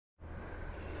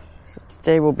So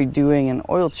today we'll be doing an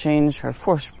oil change, our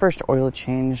first oil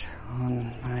change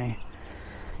on my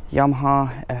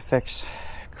Yamaha FX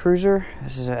Cruiser.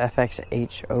 This is a FX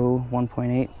HO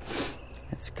 1.8.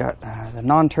 It's got the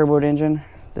non-turboed engine.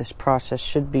 This process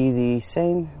should be the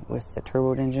same with the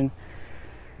turboed engine,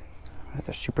 or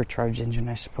the supercharged engine,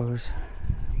 I suppose.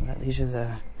 But these are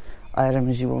the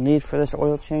items you will need for this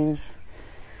oil change.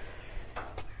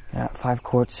 Got 5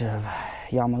 quarts of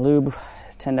Yamaha Lube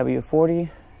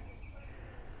 10W40.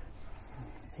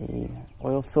 The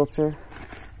oil filter,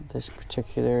 this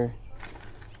particular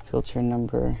filter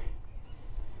number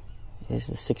is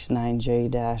the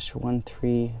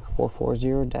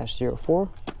 69J-13440-04.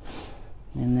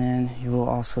 And then you will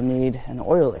also need an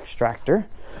oil extractor.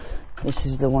 This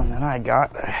is the one that I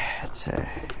got. It's a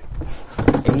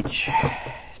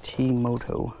HT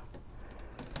Moto.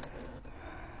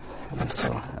 This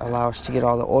will allow us to get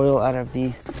all the oil out of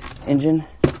the engine.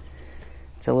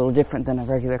 It's a little different than a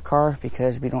regular car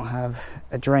because we don't have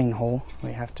a drain hole.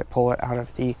 We have to pull it out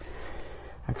of the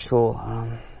actual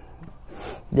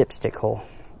dipstick hole.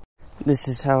 This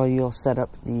is how you'll set up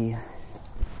the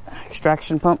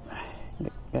extraction pump.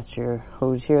 Got your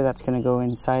hose here, that's going to go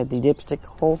inside the dipstick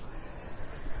hole.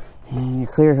 And your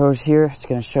clear hose here, it's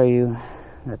going to show you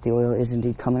that the oil is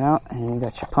indeed coming out. And you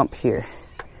got your pump here.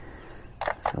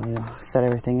 So you'll set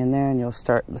everything in there and you'll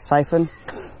start the siphon.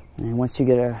 And once you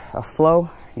get a flow,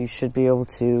 you should be able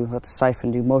to let the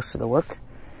siphon do most of the work.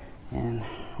 And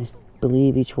I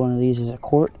believe each one of these is a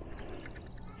quart.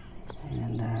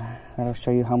 And that'll show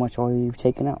you how much oil you've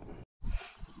taken out. Now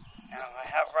I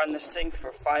have run this thing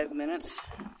for 5 minutes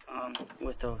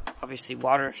with the obviously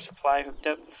water supply hooked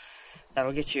up.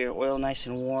 That'll get your oil nice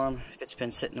and warm. If it's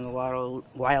been sitting in the water a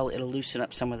while, it'll loosen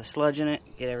up some of the sludge in it,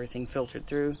 get everything filtered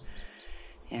through.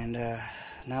 And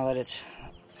now that it's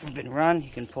been run,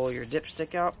 you can pull your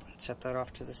dipstick out, set that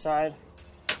off to the side.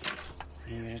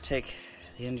 And you're going to take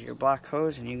the end of your black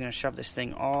hose and you're going to shove this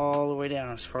thing all the way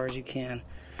down as far as you can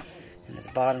into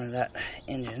the bottom of that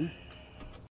engine.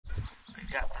 We've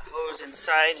got the hose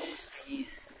inside the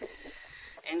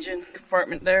engine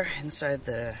compartment there, inside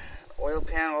the oil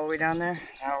pan all the way down there.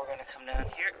 Now we're going to come down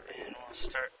here and we'll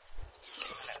start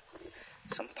giving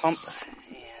it some pump, and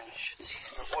you should see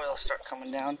the oil start coming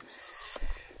down the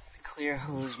clear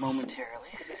hose momentarily.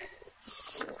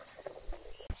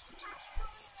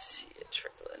 See it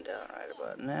trickling down right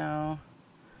about now.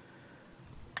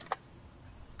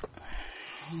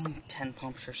 10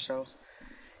 pumps or so.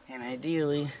 And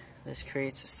ideally, this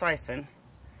creates a siphon.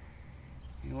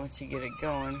 And once you get it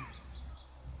going,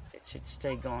 it should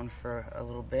stay going for a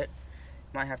little bit.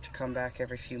 Might have to come back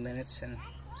every few minutes and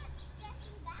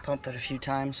pump it a few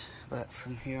times, but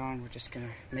from here on we're just going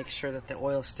to make sure that the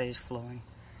oil stays flowing.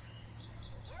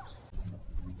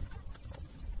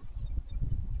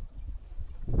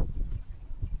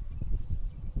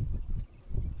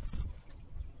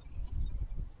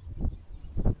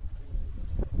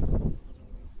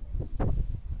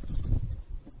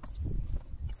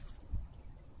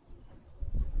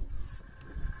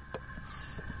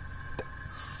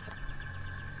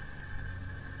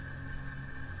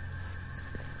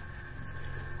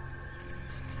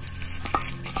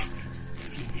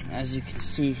 As you can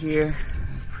see here,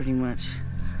 pretty much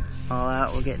all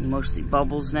out. We're getting mostly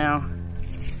bubbles now.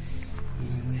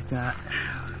 And we've got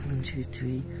 1, 2,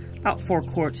 3, about 4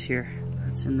 quarts here.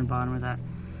 That's in the bottom of that.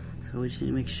 So we just need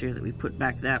to make sure that we put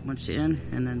back that much in,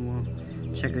 and then we'll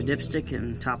check our dipstick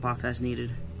and top off as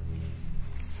needed.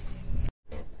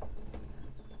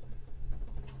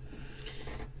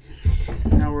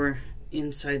 Now we're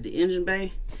inside the engine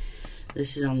bay.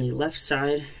 This is on the left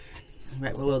side,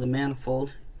 right below the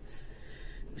manifold.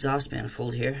 Exhaust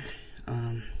manifold here.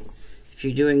 If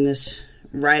you're doing this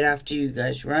right after you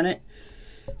guys run it,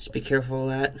 just be careful of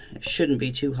that. It shouldn't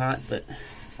be too hot, but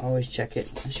always check it.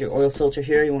 That's your oil filter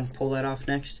here. You want to pull that off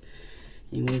next.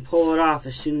 And when you pull it off,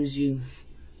 as soon as you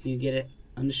get it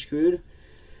unscrewed,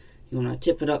 you want to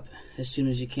tip it up as soon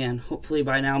as you can. Hopefully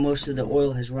by now most of the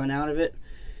oil has run out of it,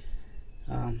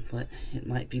 but it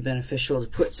might be beneficial to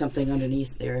put something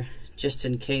underneath there just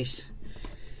in case,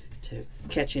 to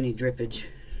catch any drippage.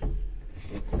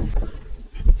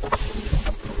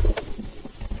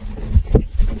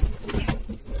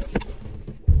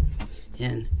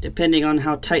 And depending on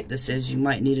how tight this is, you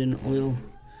might need an oil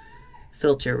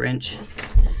filter wrench.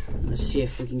 Let's see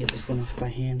if we can get this one off by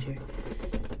hand here.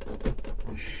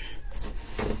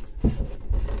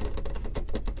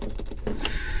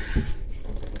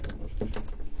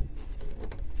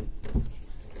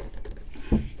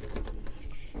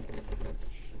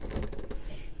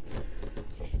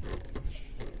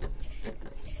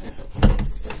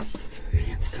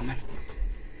 It's coming.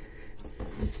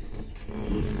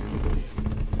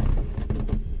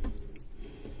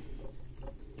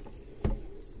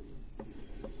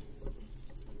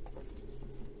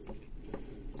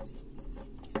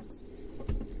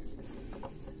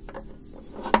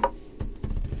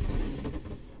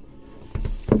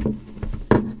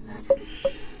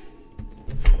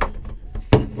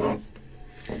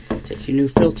 your new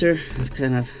filter. I've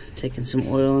kind of taken some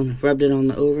oil and rubbed it on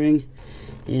the O-ring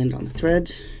and on the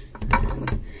threads.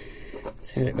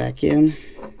 Set it back in.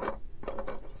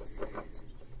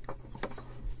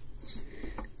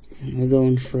 And we're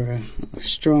going for a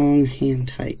strong hand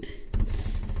tight.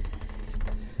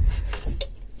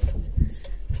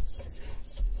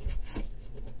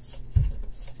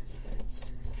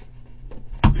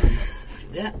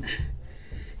 Like that.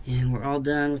 And we're all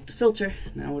done with the filter.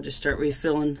 Now we'll just start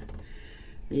refilling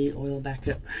the oil back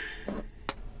up.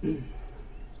 Okay,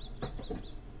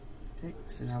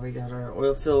 so now we got our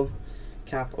oil fill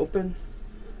cap open.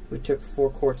 We took 4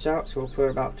 quarts out, so we'll put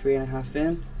about 3.5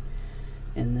 in.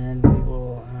 And then we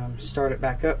will start it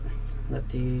back up. Let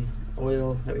the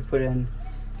oil that we put in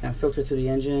kind of filter through the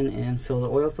engine and fill the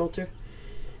oil filter.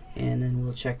 And then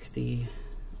we'll check the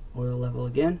oil level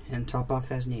again and top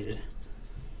off as needed.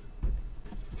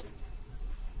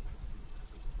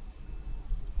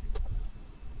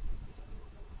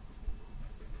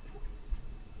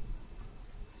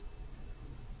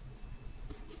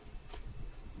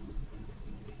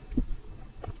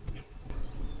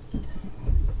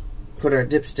 Put our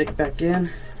dipstick back in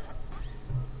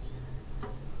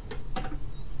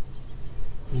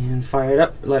and fire it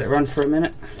up, let it run for a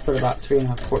minute. Put about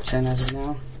 3.5 quarts in as of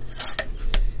now.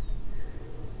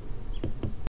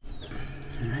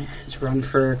 Alright, it's run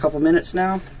for a couple minutes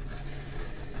now.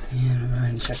 And we're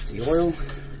going to check the oil.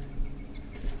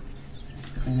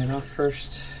 Clean it off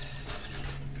first.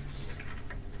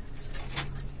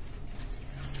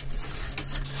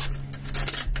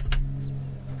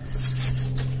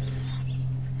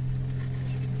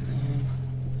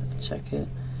 Check it.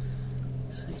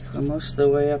 It's like we're most of the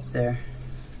way up there.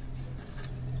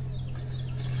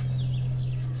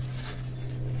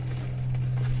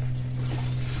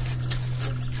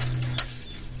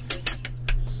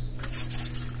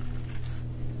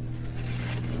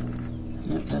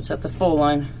 Yep, that's at the full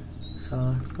line.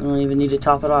 So we don't even need to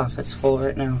top it off. It's full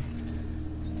right now.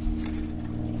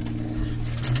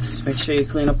 Just make sure you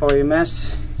clean up all your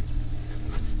mess,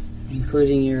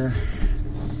 including your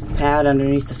pad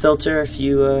underneath the filter if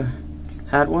you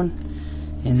had one.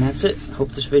 And that's it. Hope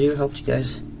this video helped you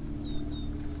guys.